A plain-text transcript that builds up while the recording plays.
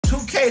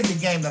2K is the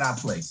game that I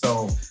play.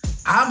 So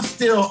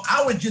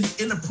I was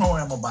just in the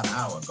program about an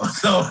hour ago.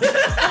 So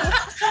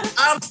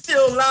I'm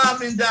still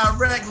live and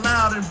direct,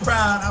 loud and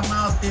proud. I'm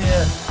out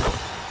there.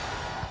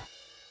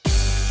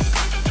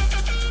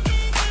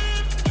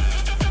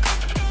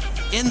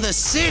 In the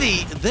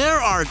city, there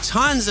are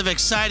tons of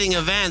exciting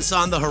events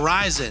on the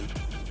horizon.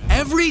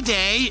 Every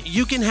day,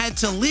 you can head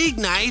to league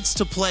nights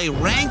to play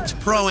ranked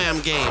Pro-Am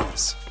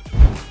games.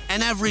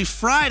 And every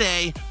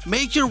Friday,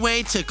 make your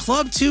way to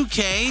Club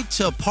 2K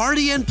to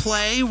party and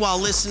play while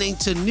listening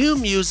to new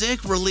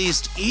music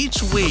released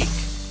each week.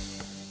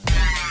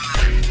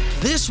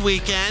 This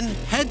weekend,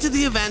 head to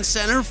the event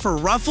center for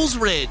Ruffles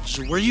Ridge,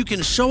 where you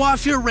can show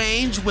off your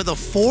range with a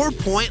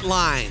 4-point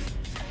line.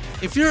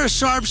 If you're a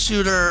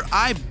sharpshooter,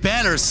 I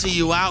better see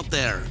you out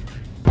there.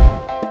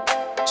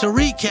 To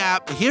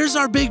recap, here's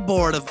our big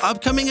board of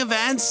upcoming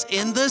events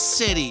in the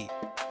city.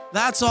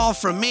 That's all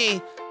from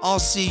me. I'll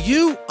see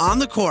you on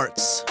the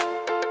courts.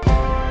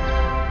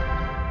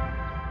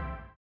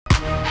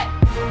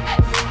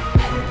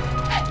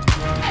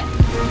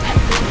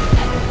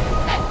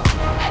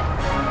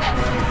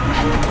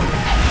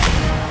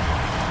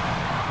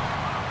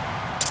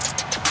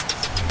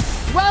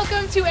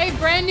 Welcome to a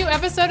brand new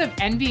episode of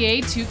NBA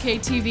 2K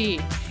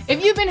TV.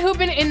 If you've been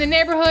hooping in the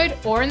neighborhood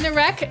or in the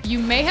rec, you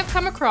may have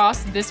come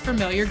across this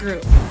familiar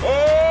group.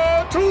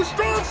 Oh, too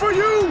strong for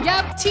you!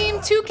 Yep, Team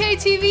 2K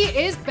TV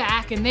is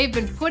back and they've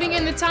been putting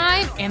in the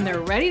time and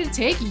they're ready to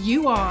take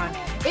you on.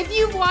 If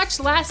you've watched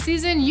last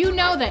season, you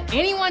know that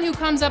anyone who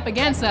comes up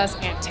against us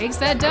and takes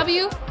that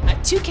W, a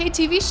 2K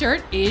TV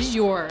shirt is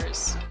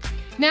yours.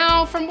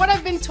 Now, from what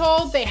I've been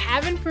told, they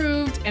have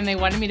improved and they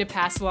wanted me to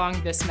pass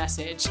along this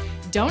message.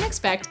 Don't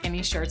expect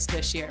any shirts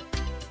this year.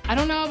 I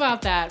don't know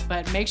about that,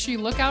 but make sure you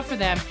look out for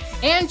them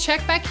and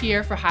check back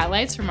here for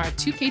highlights from our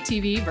 2K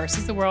TV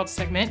versus the World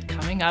segment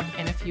coming up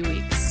in a few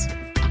weeks.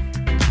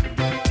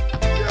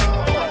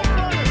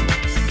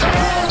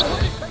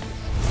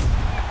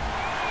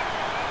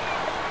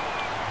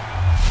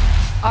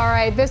 All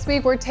right, this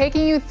week we're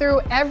taking you through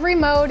every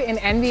mode in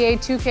NBA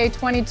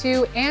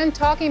 2K22 and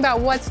talking about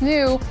what's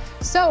new.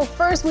 So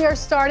first we are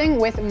starting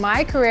with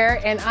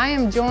MyCAREER, and I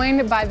am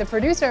joined by the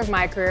producer of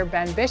MyCAREER,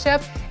 Ben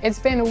Bishop. It's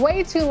been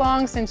way too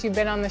long since you've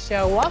been on the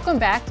show. Welcome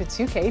back to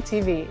 2K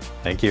TV.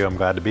 Thank you, I'm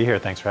glad to be here.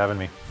 Thanks for having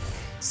me.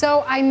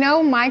 So I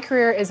know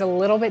MyCAREER is a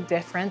little bit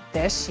different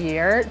this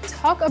year.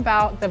 Talk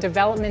about the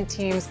development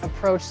team's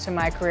approach to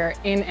MyCAREER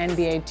in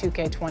NBA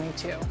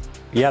 2K22.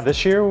 Yeah,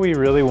 this year we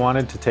really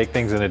wanted to take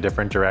things in a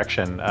different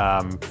direction.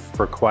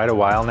 For quite a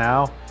while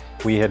now,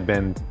 we had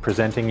been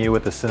presenting you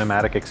with a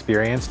cinematic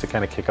experience to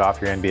kind of kick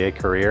off your NBA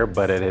career,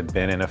 but it had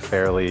been in a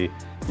fairly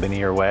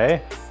linear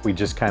way. We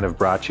just kind of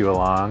brought you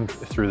along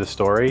through the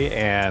story,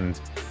 and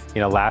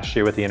last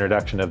year with the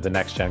introduction of the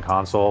next-gen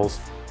consoles,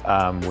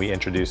 we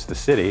introduced the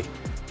city,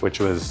 which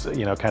was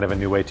kind of a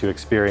new way to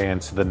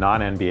experience the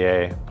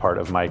non-NBA part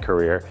of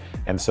MyCAREER.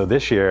 And so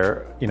this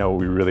year, what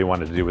we really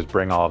wanted to do was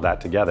bring all of that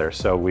together.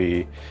 So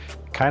we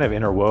kind of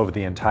interwove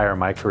the entire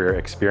MyCAREER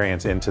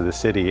experience into the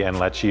city and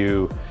let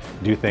you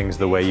do things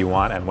the way you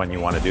want and when you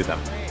want to do them.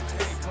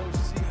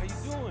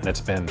 And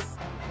it's been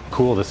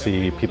cool to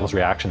see people's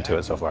reaction to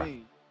it so far.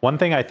 One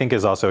thing I think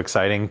is also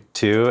exciting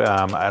too,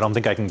 I don't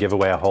think I can give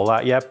away a whole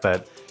lot yet,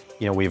 but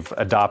we've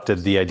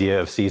adopted the idea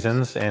of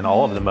seasons in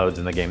all of the modes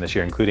in the game this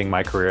year, including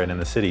MyCAREER and in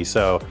the city.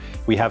 So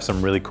we have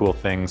some really cool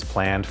things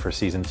planned for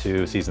Season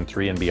 2, Season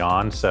 3, and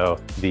beyond. So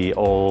the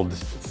old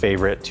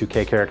favorite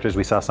 2K characters,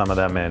 we saw some of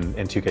them in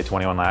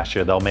 2K21 last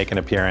year. They'll make an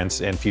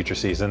appearance in future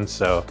seasons.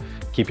 So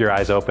keep your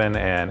eyes open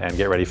and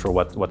get ready for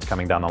what's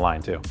coming down the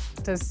line too.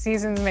 Does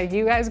seasons make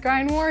you guys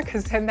grind more?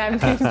 Because then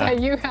that means that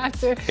you have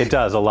to... It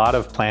does. A lot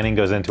of planning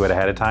goes into it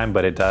ahead of time,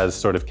 but it does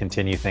sort of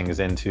continue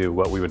things into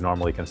what we would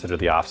normally consider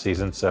the off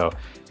season. So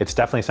it's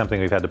definitely something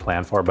we've had to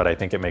plan for, but I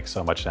think it makes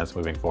so much sense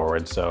moving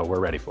forward, so we're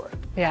ready for it.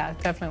 Yeah,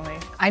 definitely.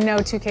 I know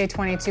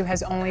 2K22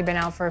 has only been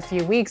out for a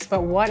few weeks,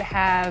 but what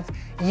have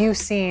you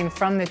seen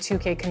from the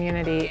 2K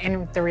community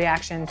in the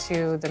reaction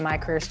to the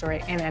MyCAREER story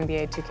in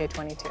NBA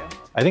 2K22?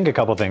 I think a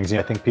couple things.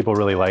 I think people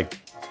really like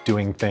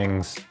doing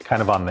things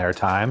kind of on their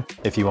time.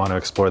 If you want to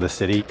explore the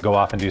city, go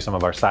off and do some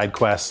of our side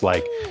quests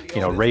like,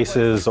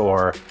 races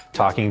or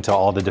talking to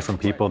all the different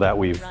people that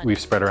we've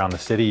spread around the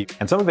city.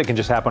 And some of it can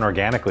just happen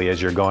organically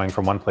as you're going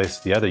from one place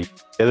to the other.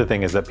 The other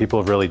thing is that people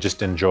have really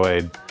just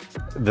enjoyed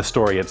the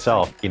story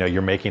itself.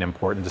 You're making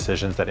important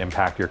decisions that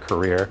impact your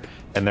career,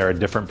 and there are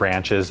different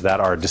branches that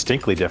are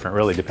distinctly different,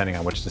 really, depending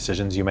on which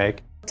decisions you make.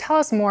 Tell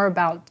us more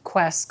about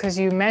quests, because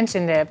you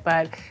mentioned it,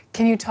 but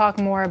can you talk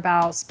more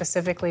about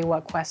specifically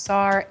what quests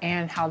are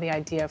and how the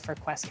idea for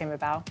quests came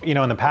about?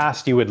 In the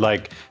past, you would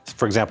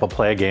for example,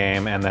 play a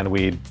game and then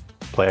we'd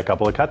play a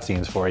couple of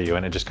cutscenes for you,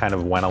 and it just kind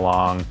of went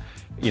along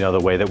the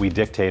way that we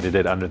dictated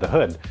it under the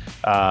hood.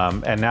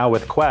 And now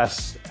with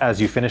quests, as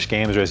you finish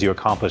games or as you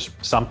accomplish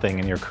something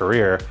in your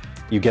career,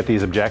 you get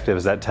these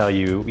objectives that tell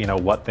you,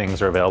 what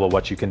things are available,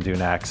 what you can do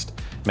next,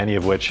 many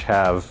of which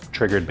have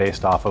triggered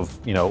based off of,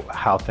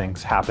 how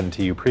things happened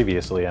to you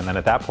previously. And then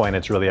at that point,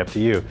 it's really up to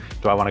you.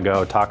 Do I want to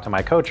go talk to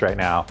my coach right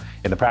now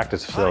in the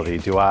practice facility?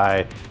 Do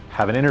I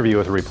have an interview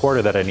with a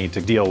reporter that I need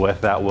to deal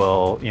with that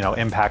will,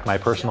 impact my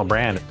personal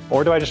brand?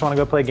 Or do I just want to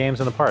go play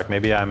games in the park?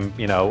 Maybe I'm,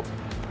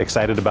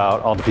 excited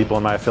about all the people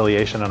in my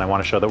affiliation and I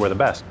want to show that we're the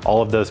best.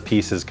 All of those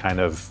pieces kind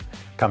of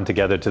come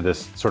together to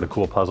this sort of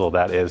cool puzzle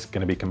that is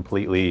going to be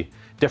completely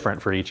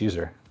different for each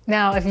user.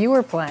 Now, if you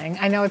were playing,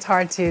 I know it's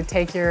hard to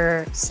take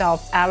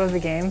yourself out of the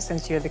game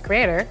since you're the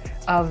creator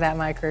of that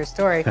MyCAREER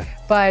story,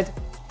 but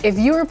if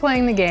you were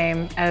playing the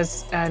game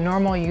as a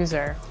normal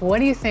user, what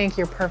do you think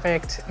your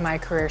perfect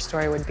MyCAREER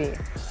story would be?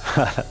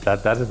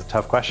 That is a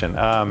tough question.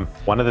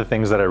 One of the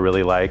things that I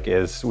really like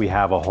is we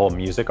have a whole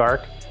music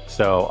arc.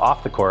 So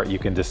off the court, you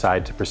can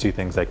decide to pursue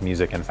things like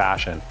music and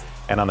fashion.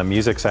 And on the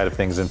music side of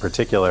things in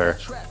particular,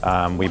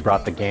 we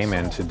brought the game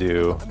in to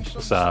do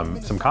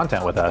some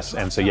content with us.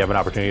 And so you have an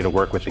opportunity to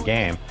work with the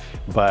game.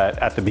 But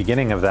at the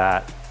beginning of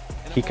that,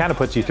 he kind of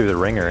puts you through the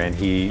ringer and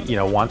he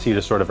wants you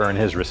to sort of earn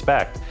his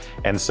respect.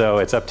 And so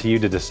it's up to you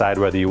to decide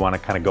whether you want to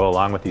kind of go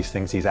along with these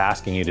things he's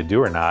asking you to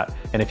do or not.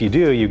 And if you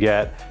do, you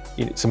get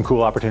some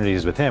cool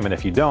opportunities with him. And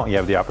if you don't, you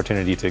have the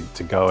opportunity to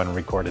go and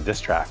record a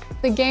diss track.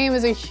 The game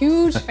is a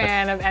huge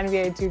fan of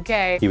NBA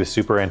 2K. He was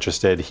super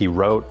interested. He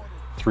wrote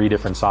 3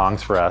 different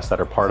songs for us that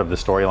are part of the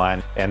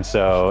storyline. And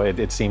so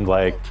it seemed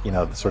like,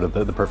 sort of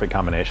the perfect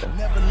combination.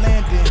 Never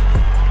landed.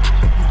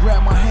 You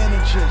grab my hand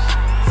and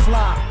just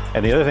fly.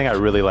 And the other thing I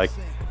really like,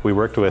 we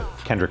worked with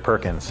Kendrick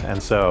Perkins.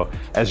 And so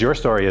as your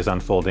story is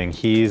unfolding,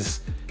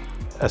 he's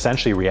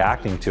essentially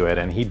reacting to it.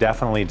 And he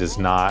definitely does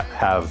not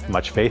have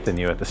much faith in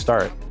you at the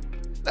start.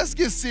 Let's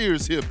get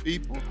serious here,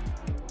 people.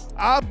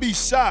 I'll be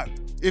shocked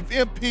if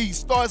MP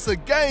starts a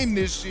game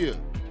this year.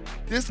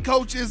 This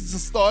coach is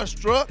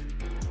starstruck.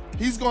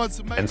 He's going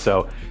to make. And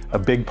so a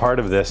big part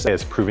of this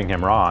is proving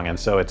him wrong. And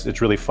so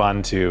it's really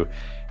fun to,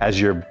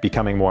 as you're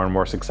becoming more and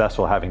more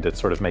successful, having to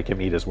sort of make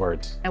him eat his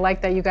words. I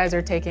like that you guys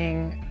are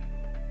taking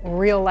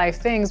real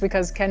life things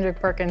because Kendrick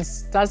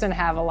Perkins doesn't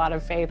have a lot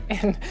of faith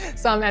in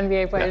some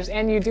NBA players,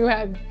 and you do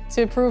have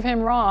to prove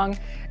him wrong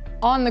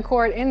on the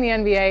court in the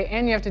NBA,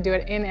 and you have to do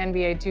it in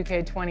NBA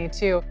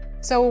 2K22.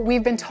 So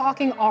we've been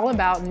talking all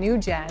about new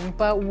gen,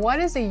 but what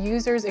is a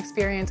user's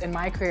experience in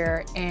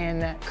MyCAREER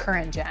in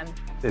current gen?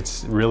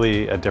 It's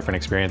really a different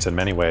experience in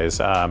many ways.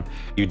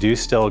 You do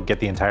still get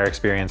the entire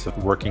experience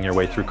of working your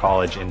way through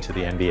college into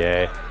the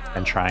NBA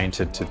and trying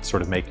to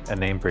sort of make a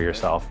name for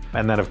yourself.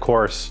 And then of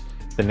course,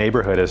 the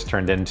neighborhood has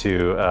turned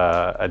into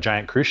a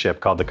giant cruise ship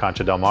called the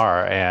Concha del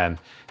Mar, and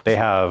they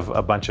have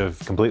a bunch of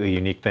completely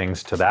unique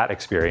things to that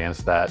experience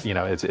that,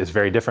 is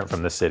very different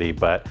from the city,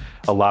 but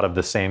a lot of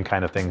the same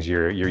kind of things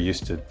you're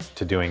used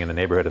to doing in the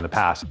neighborhood in the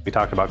past. We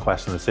talked about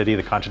quests in the city.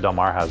 The Concha del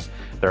Mar has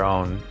their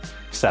own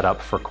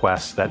setup for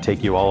quests that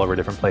take you all over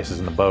different places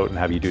in the boat and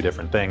have you do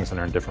different things and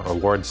earn different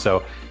rewards.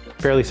 So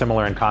fairly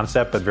similar in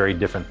concept, but very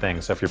different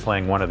things. So if you're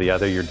playing one or the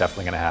other, you're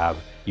definitely going to have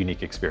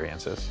unique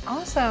experiences.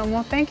 Awesome.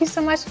 Well, thank you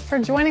so much for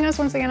joining us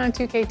once again on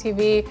 2K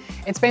TV.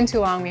 It's been too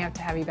long. We have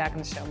to have you back on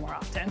the show more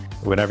often.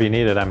 Whenever you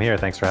need it, I'm here.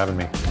 Thanks for having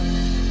me.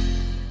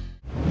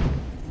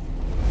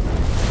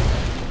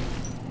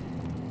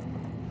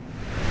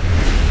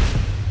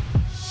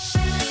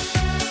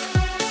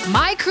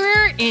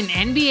 MyCAREER in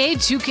NBA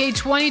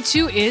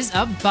 2K22 is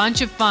a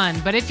bunch of fun,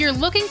 but if you're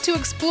looking to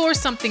explore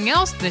something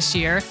else this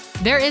year,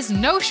 there is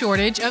no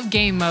shortage of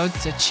game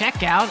modes to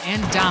check out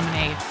and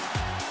dominate.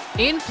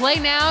 In Play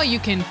Now, you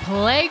can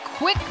play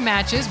quick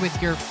matches with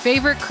your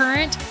favorite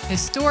current,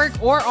 historic,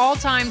 or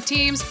all-time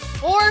teams,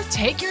 or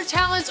take your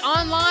talents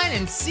online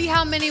and see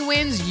how many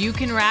wins you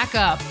can rack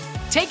up.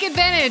 Take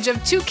advantage of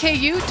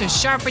 2KU to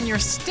sharpen your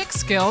stick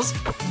skills,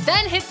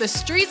 then hit the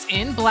streets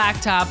in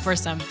Blacktop for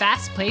some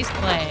fast-paced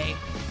play.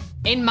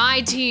 In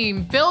My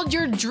Team, build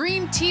your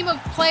dream team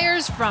of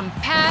players from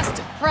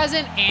past,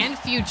 present, and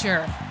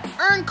future.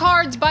 Earn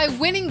cards by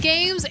winning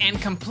games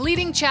and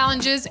completing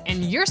challenges,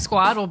 and your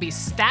squad will be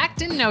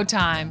stacked in no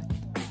time.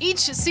 Each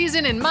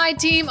season in My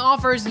Team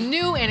offers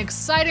new and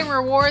exciting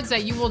rewards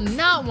that you will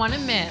not want to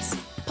miss.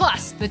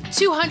 Plus, the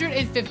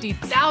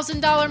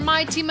 $250,000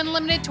 My Team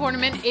Unlimited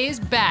tournament is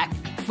back,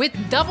 with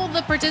double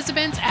the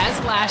participants as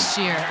last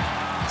year.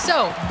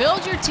 So,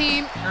 build your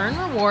team, earn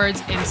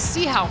rewards, and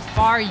see how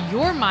far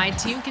your My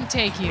Team can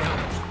take you.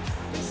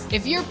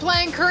 If you're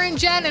playing current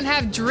gen and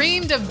have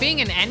dreamed of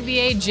being an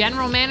NBA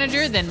general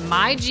manager, then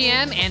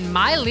MyGM and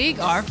MyLeague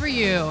are for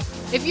you.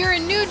 If you're a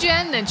new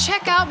gen, then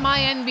check out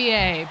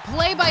MyNBA.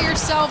 Play by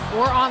yourself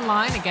or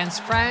online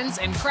against friends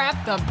and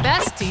craft the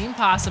best team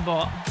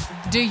possible.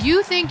 Do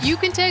you think you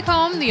can take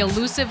home the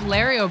elusive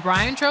Larry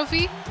O'Brien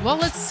trophy? Well,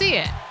 let's see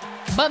it.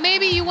 But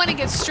maybe you want to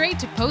get straight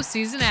to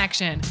postseason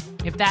action.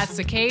 If that's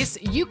the case,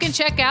 you can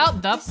check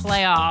out the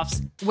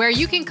playoffs, where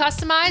you can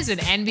customize an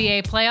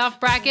NBA playoff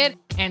bracket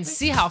and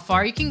see how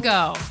far you can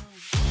go.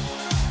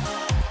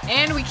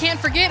 And we can't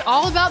forget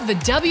all about the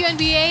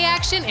WNBA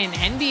action in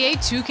NBA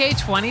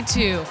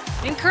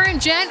 2K22. In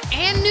current gen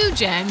and new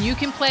gen, you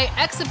can play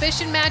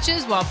exhibition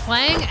matches while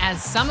playing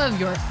as some of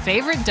your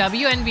favorite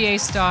WNBA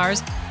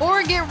stars,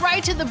 or get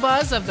right to the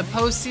buzz of the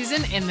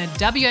postseason in the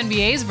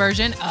WNBA's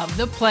version of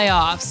the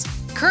playoffs.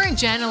 Current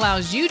gen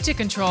allows you to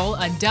control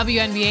a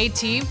WNBA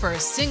team for a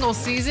single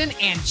season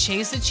and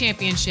chase a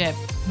championship.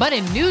 But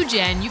in new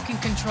gen, you can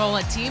control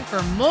a team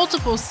for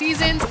multiple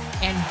seasons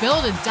and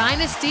build a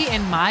dynasty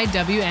in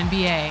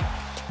MyWNBA.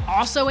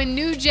 Also in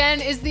new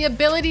gen is the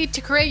ability to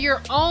create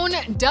your own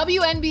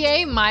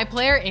WNBA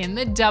MyPlayer in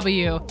the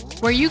W,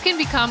 where you can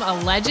become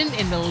a legend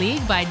in the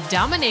league by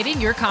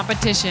dominating your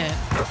competition.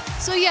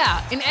 So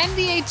yeah, in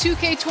NBA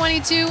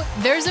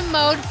 2K22, there's a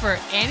mode for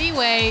any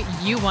way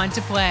you want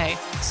to play.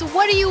 So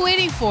what are you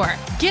waiting for?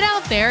 Get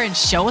out there and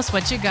show us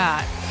what you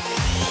got.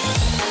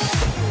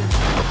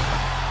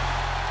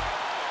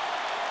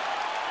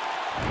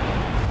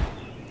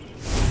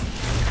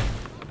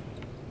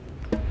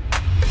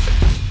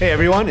 Hey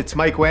everyone, it's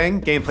Mike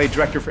Wang, Gameplay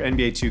Director for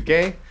NBA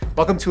 2K.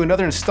 Welcome to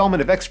another installment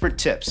of Expert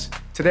Tips.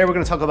 Today we're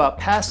going to talk about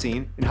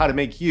passing and how to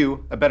make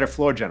you a better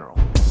floor general.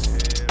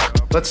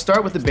 Let's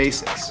start with the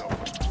basics.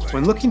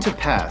 When looking to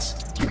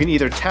pass, you can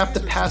either tap the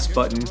pass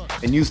button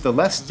and use the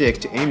left stick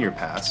to aim your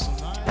pass,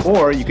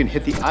 or you can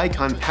hit the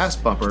icon pass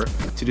bumper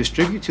to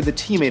distribute to the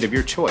teammate of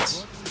your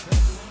choice.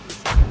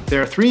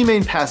 There are three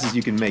main passes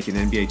you can make in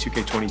NBA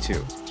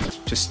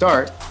 2K22. To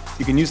start,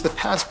 you can use the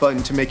pass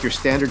button to make your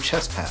standard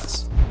chest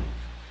pass.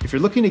 If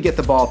you're looking to get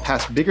the ball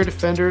past bigger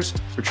defenders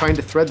or trying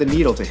to thread the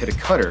needle to hit a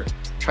cutter,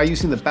 try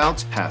using the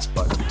bounce pass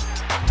button.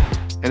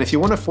 And if you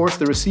want to force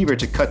the receiver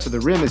to cut to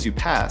the rim as you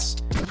pass,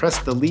 press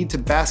the lead to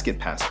basket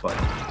pass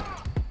button.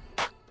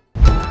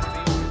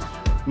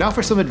 Now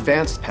for some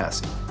advanced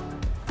passing.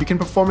 You can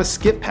perform a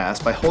skip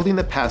pass by holding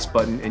the pass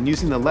button and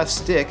using the left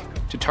stick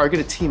to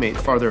target a teammate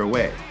farther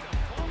away.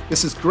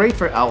 This is great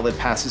for outlet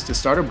passes to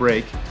start a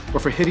break or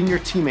for hitting your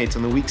teammates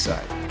on the weak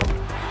side.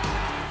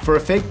 For a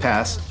fake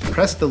pass,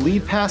 press the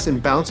lead pass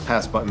and bounce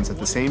pass buttons at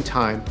the same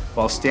time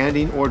while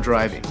standing or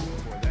driving.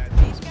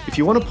 If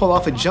you want to pull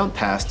off a jump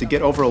pass to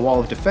get over a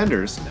wall of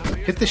defenders,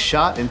 hit the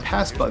shot and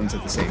pass buttons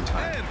at the same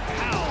time.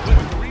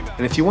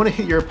 And if you want to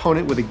hit your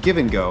opponent with a give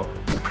and go,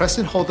 press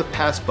and hold the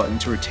pass button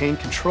to retain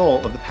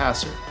control of the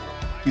passer.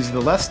 Use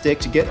the left stick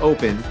to get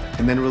open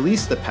and then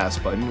release the pass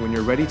button when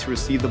you're ready to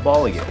receive the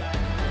ball again.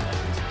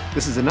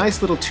 This is a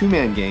nice little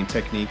two-man game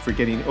technique for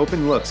getting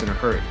open looks in a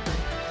hurry.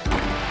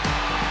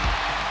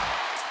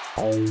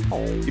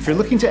 If you're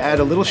looking to add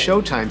a little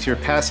showtime to your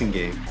passing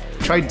game,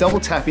 try double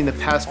tapping the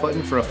pass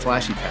button for a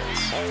flashy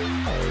pass.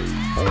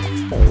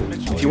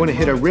 If you want to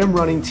hit a rim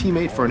running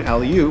teammate for an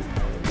alley-oop,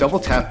 double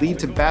tap lead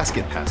to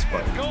basket pass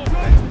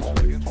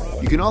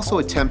button. You can also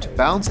attempt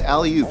bounce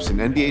alley-oops in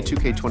NBA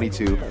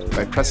 2K22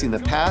 by pressing the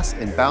pass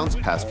and bounce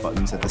pass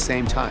buttons at the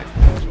same time.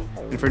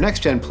 And for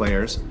next-gen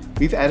players,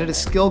 we've added a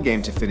skill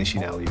game to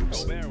finishing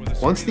alley-oops.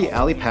 Once the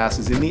alley pass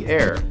is in the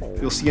air,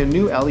 you'll see a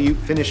new alley-oop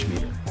finish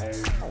meter.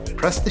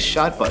 Press the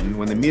shot button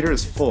when the meter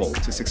is full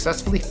to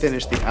successfully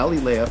finish the alley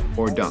layup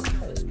or dunk.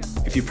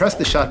 If you press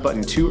the shot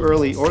button too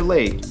early or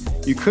late,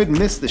 you could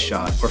miss the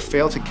shot or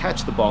fail to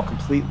catch the ball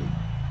completely.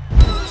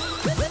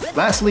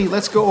 Lastly,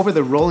 let's go over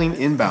the rolling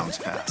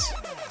inbounds pass.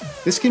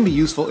 This can be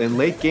useful in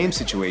late game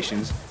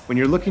situations when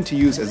you're looking to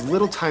use as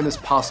little time as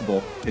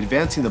possible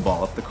advancing the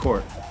ball up the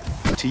court.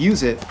 To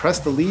use it, press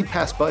the lead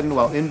pass button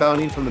while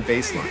inbounding from the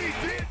baseline.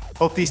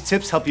 Hope these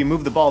tips help you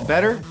move the ball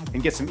better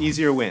and get some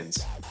easier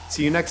wins.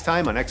 See you next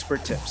time on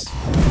Expert Tips.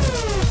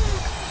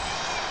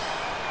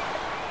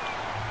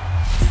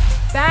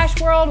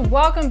 Bashworld,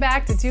 welcome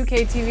back to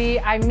 2K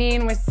TV. I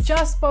mean, we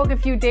just spoke a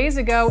few days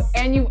ago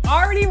and you've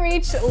already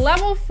reached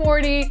level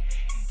 40.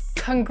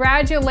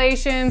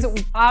 Congratulations.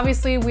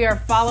 Obviously, we are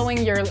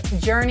following your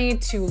journey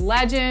to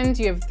legend.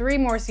 You have 3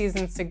 more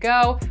seasons to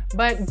go,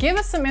 but give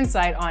us some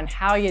insight on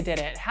how you did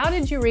it. How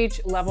did you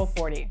reach level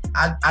 40?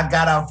 I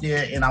got out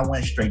there and I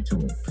went straight to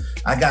it.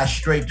 I got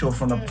straight to it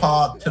from the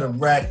park to the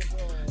rec.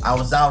 I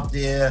was out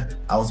there,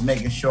 I was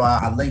making sure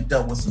I linked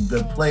up with some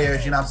good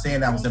players, you know what I'm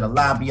saying? I was in the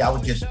lobby, I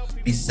would just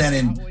be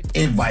sending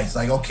invites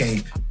like,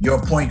 okay, you're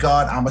a point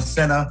guard, I'm a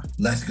center,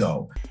 let's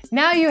go.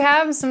 Now you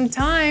have some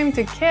time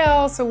to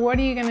kill, so what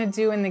are you gonna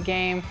do in the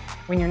game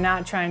when you're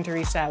not trying to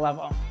reach that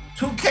level?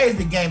 2K is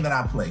the game that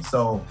I play,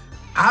 so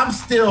I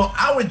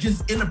was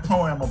just in the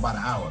program about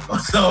an hour ago,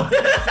 so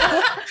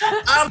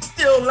I'm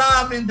still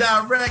live and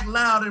direct,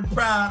 loud and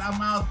proud, I'm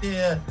out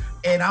there.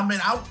 And I mean,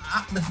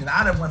 listen,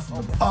 I done went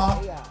from the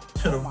park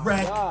to the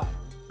rec,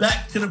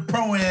 back to the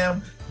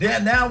pro-am.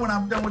 Then now when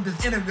I'm done with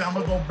this interview, I'm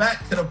gonna go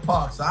back to the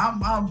park. So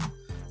I'm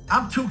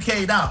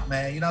 2K'd out,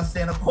 man. You know what I'm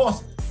saying? Of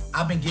course,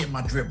 I've been getting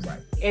my drip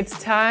right.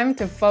 It's time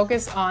to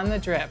focus on the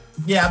drip.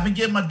 Yeah, I've been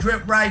getting my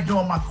drip right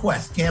doing my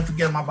quest. Can't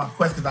forget about my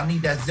quest because I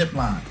need that zip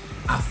line.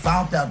 I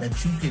found out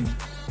that you can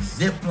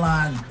zip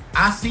line.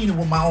 I seen it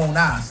with my own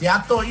eyes. See, I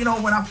thought, you know,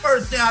 when I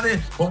first saw it,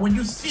 but when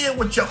you see it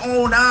with your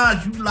own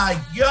eyes, you like,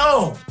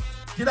 yo,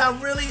 did I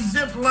really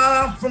zip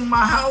line from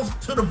my house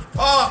to the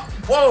park?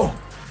 Whoa.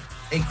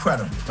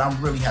 incredible.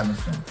 I'm really having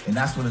fun, and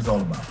that's what it's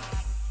all about.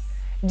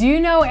 Do you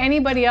know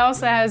anybody else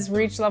that has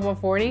reached level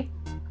 40?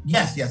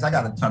 Yes, I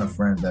got a ton of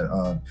friends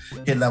that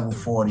hit level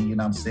 40, you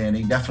know what I'm saying?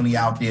 They definitely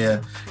out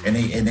there, and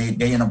they in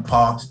the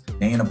parks,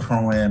 they in the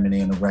pro-am, and they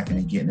in the rec, and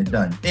they getting it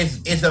done.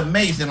 It's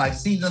amazing, like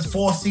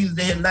 4 seasons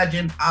to hit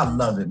legend. I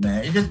love it,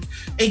 man.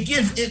 It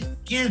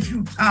gives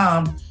you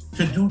time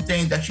to do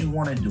things that you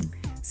want to do.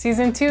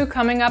 Season 2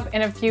 coming up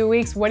in a few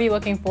weeks. What are you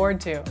looking forward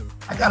to?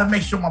 I got to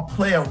make sure my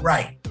player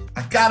right.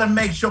 I got to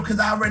make sure, because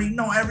I already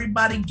know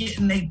everybody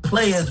getting their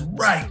players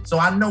right. So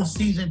I know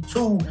season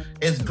 2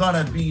 is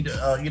going to be,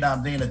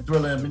 the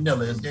thriller and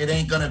vanilla. It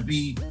ain't going to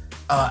be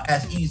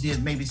as easy as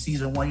maybe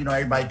season 1.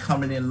 Everybody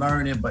coming in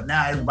learning, but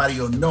now everybody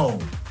will know.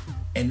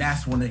 And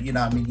that's when, you're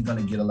going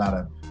to get a lot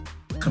of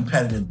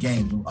competitive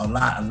games, a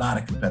lot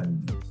of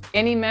competitive games.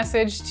 Any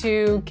message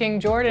to King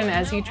Jordan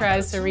as he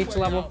tries to reach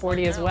level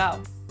 40 as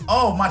well?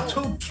 Oh, my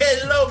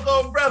 2K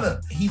logo brother.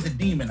 He's a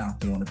demon out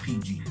there on the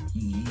PG.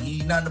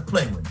 He's nothing to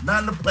play with.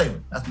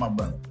 That's my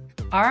brother.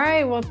 All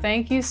right, well,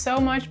 thank you so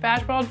much,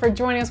 Bashworld, for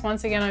joining us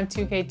once again on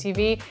 2K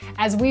TV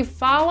as we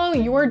follow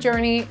your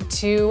journey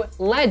to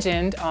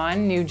legend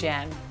on New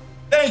Gen.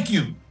 Thank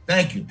you.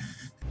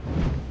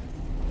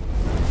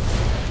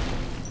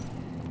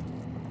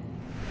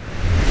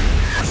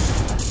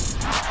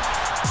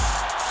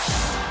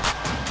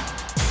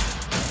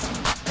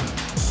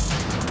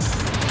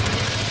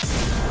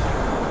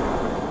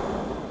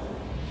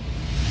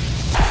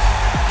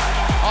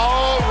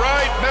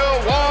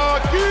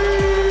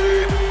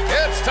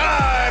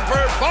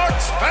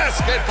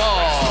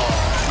 Basketball.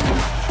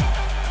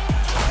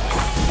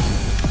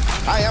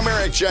 Hi, I'm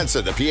Eric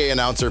Jensen, the PA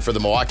announcer for the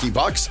Milwaukee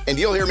Bucks, and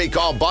you'll hear me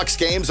call Bucks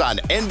games on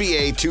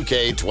NBA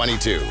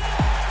 2K22.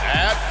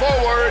 At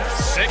forward,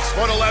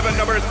 6'11",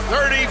 number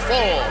 34,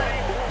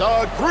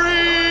 the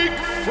Greek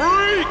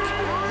Freak,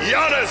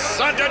 Giannis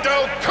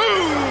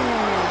Antetokounmpo.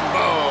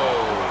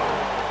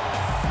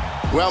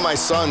 Well, my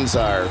sons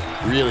are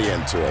really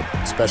into it,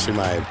 especially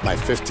my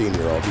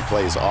 15-year-old. He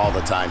plays all the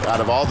time. Out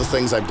of all the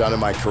things I've done in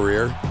my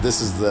career, this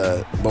is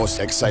the most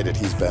excited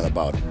he's been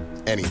about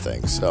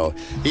anything. So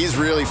he's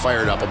really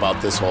fired up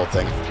about this whole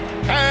thing.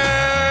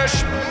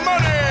 Cash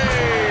money!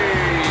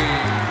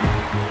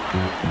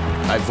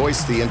 I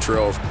voiced the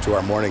intro to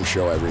our morning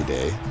show every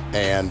day,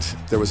 and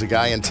there was a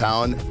guy in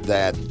town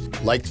that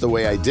liked the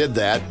way I did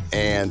that,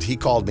 and he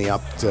called me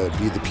up to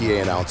be the PA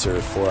announcer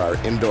for our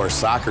indoor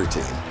soccer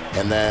team.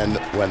 And then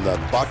when the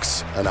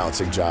Bucks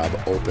announcing job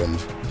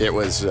opened, it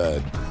was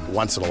a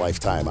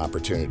once-in-a-lifetime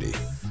opportunity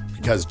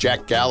because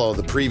Jack Gallo,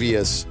 the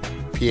previous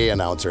PA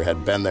announcer,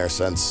 had been there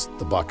since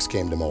the Bucks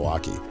came to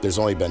Milwaukee. There's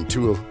only been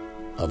 2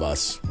 of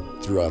us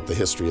throughout the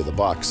history of the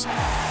Bucks.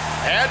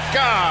 At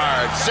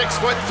guard,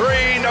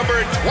 6'3",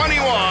 number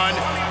 21,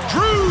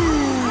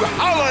 Drew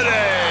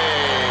Holiday.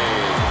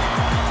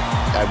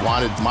 I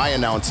wanted my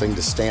announcing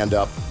to stand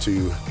up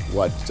to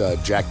what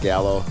Jack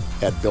Gallo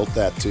had built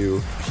that to.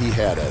 He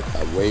had a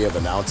way of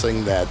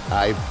announcing that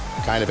I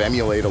kind of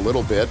emulate a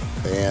little bit,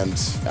 and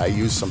I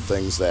use some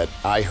things that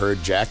I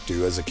heard Jack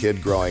do as a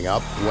kid growing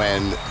up.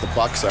 When the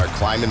Bucks are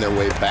climbing their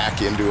way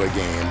back into a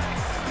game,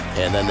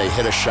 and then they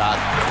hit a shot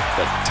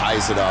that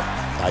ties it up,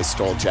 I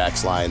stole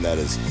Jack's line that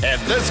is,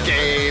 "And this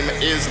game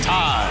is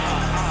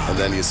tied." And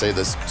then you say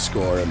this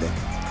score, and the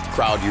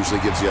crowd usually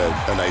gives you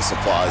a nice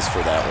applause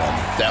for that one.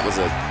 That was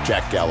a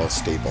Jack Gallo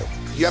staple.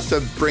 You have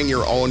to bring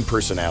your own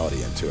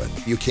personality into it.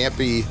 You can't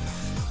be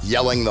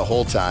yelling the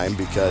whole time,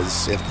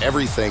 because if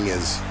everything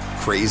is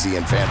crazy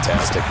and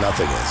fantastic,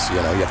 nothing is. You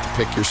have to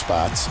pick your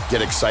spots,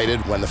 get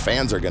excited when the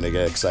fans are going to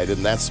get excited,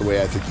 and that's the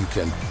way I think you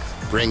can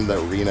bring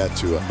the arena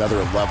to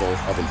another level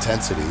of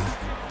intensity.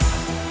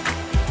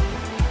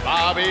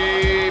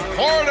 Bobby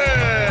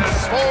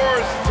Portis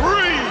for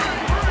 3.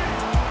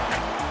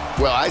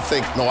 Well, I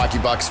think Milwaukee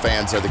Bucks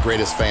fans are the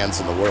greatest fans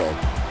in the world.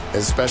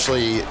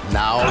 Especially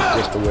now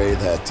with the way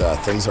that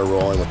things are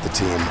rolling with the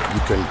team, you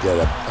couldn't get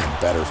a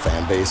better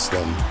fan base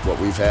than what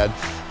we've had.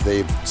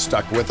 They've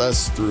stuck with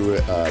us through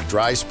a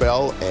dry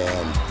spell,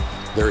 and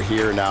they're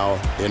here now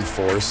in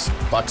force.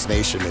 Bucks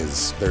Nation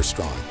they're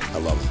strong. I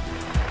love them.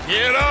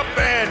 Get up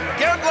and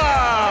get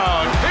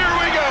loud. Here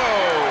we go.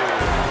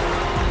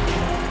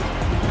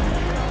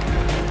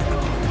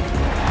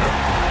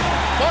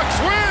 Bucks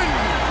win.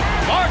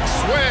 Bucks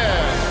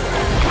win.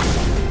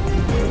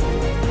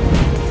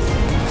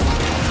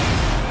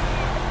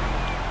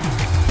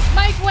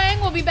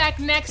 Wang will be back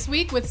next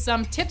week with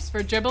some tips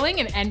for dribbling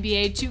in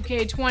NBA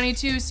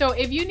 2K22. So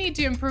if you need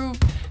to improve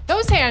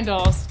those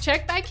handles,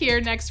 check back here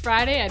next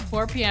Friday at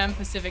 4 p.m.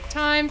 Pacific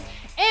time.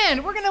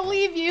 And we're gonna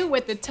leave you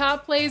with the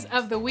top plays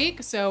of the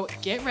week, so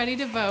get ready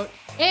to vote.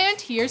 And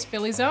here's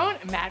Philly's own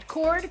Matt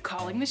Cord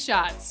calling the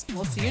shots.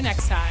 We'll see you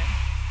next time.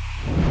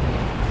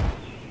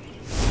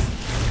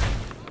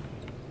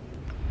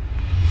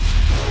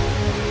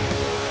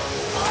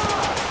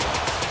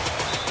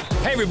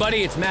 Hey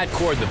everybody, it's Matt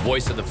Cord, the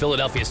voice of the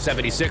Philadelphia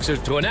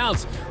 76ers, to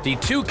announce the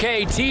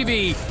 2K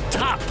TV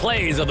top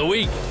plays of the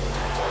week.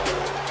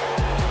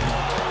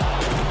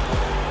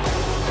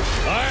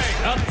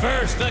 Up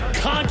first, the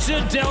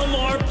Concha Del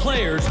Mar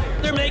players.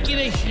 They're making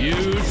a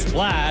huge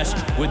splash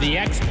with the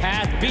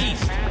X-Path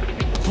Beast.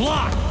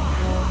 Block.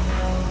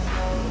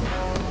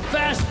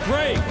 Fast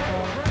break.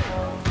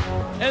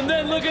 And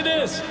then look at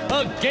this,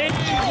 a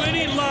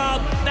game-winning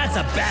lob. That's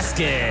a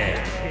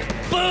basket.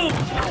 Boom,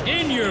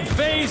 in your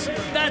face,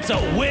 that's a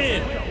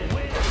win.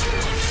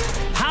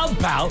 How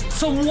about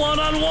some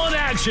one-on-one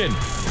action?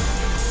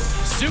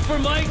 Super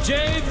Mike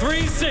J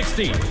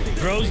 360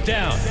 throws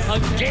down a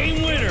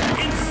game winner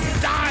in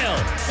style.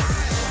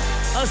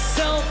 A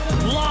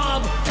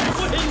self-lob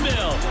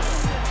windmill.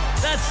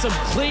 That's some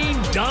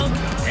clean dunk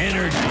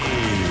energy.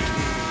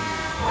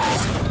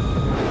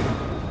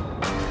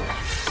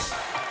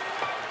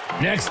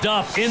 Next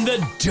up in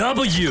the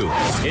W,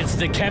 it's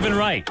the Kevin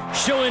Wright,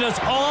 showing us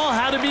all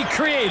how to be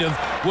creative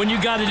when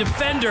you got a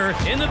defender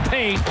in the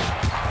paint.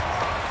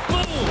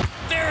 Boom!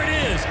 There it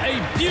is,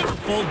 a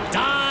beautiful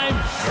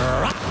dime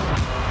drop.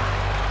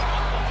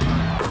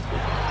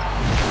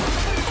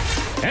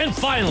 And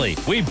finally,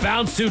 we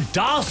bounce to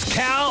DOS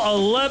Cal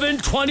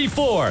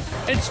 1124.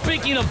 And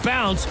speaking of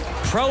bounce,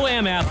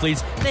 Pro-Am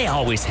athletes, they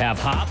always have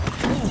hop.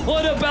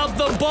 What about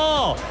the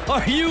ball?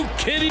 Are you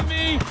kidding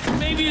me?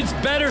 Maybe it's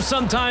better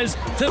sometimes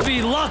to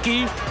be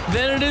lucky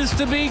than it is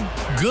to be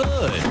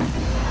good.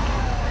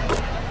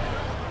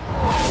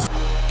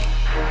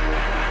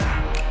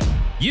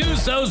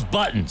 Use those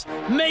buttons.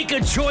 Make a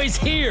choice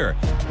here.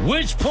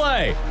 Which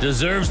play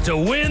deserves to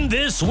win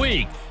this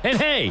week? And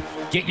hey,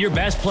 get your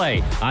best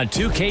play on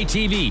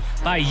 2KTV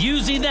by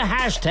using the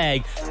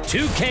hashtag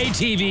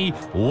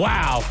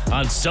 2KTVWOW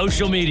on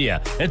social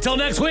media. Until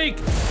next week,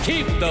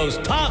 keep those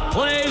top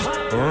plays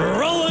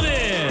rolling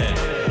in.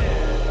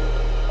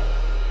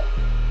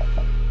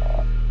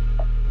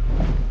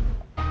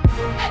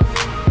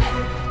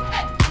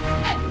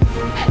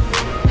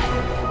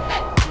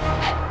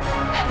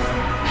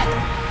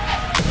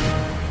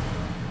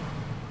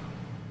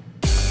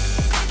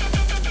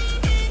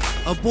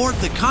 Aboard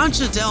the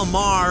Concha Del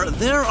Mar,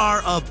 there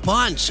are a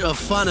bunch of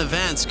fun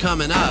events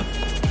coming up.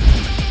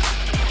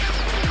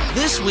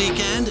 This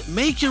weekend,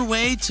 make your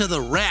way to the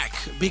Rec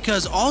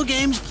because all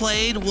games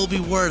played will be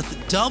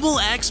worth double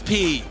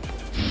XP.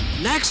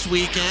 Next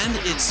weekend,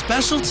 it's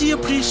Specialty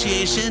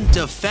Appreciation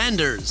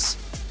Defenders.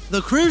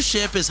 The cruise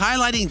ship is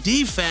highlighting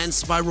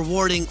defense by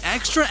rewarding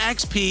extra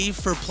XP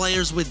for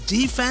players with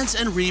defense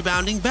and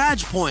rebounding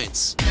badge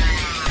points.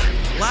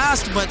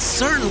 Last but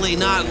certainly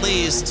not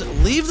least,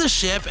 leave the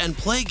ship and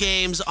play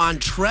games on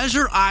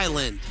Treasure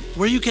Island,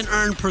 where you can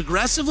earn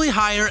progressively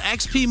higher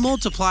XP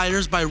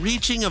multipliers by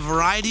reaching a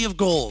variety of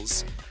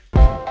goals.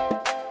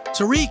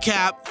 To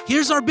recap,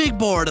 here's our big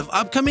board of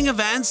upcoming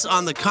events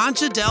on the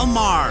Concha Del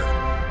Mar.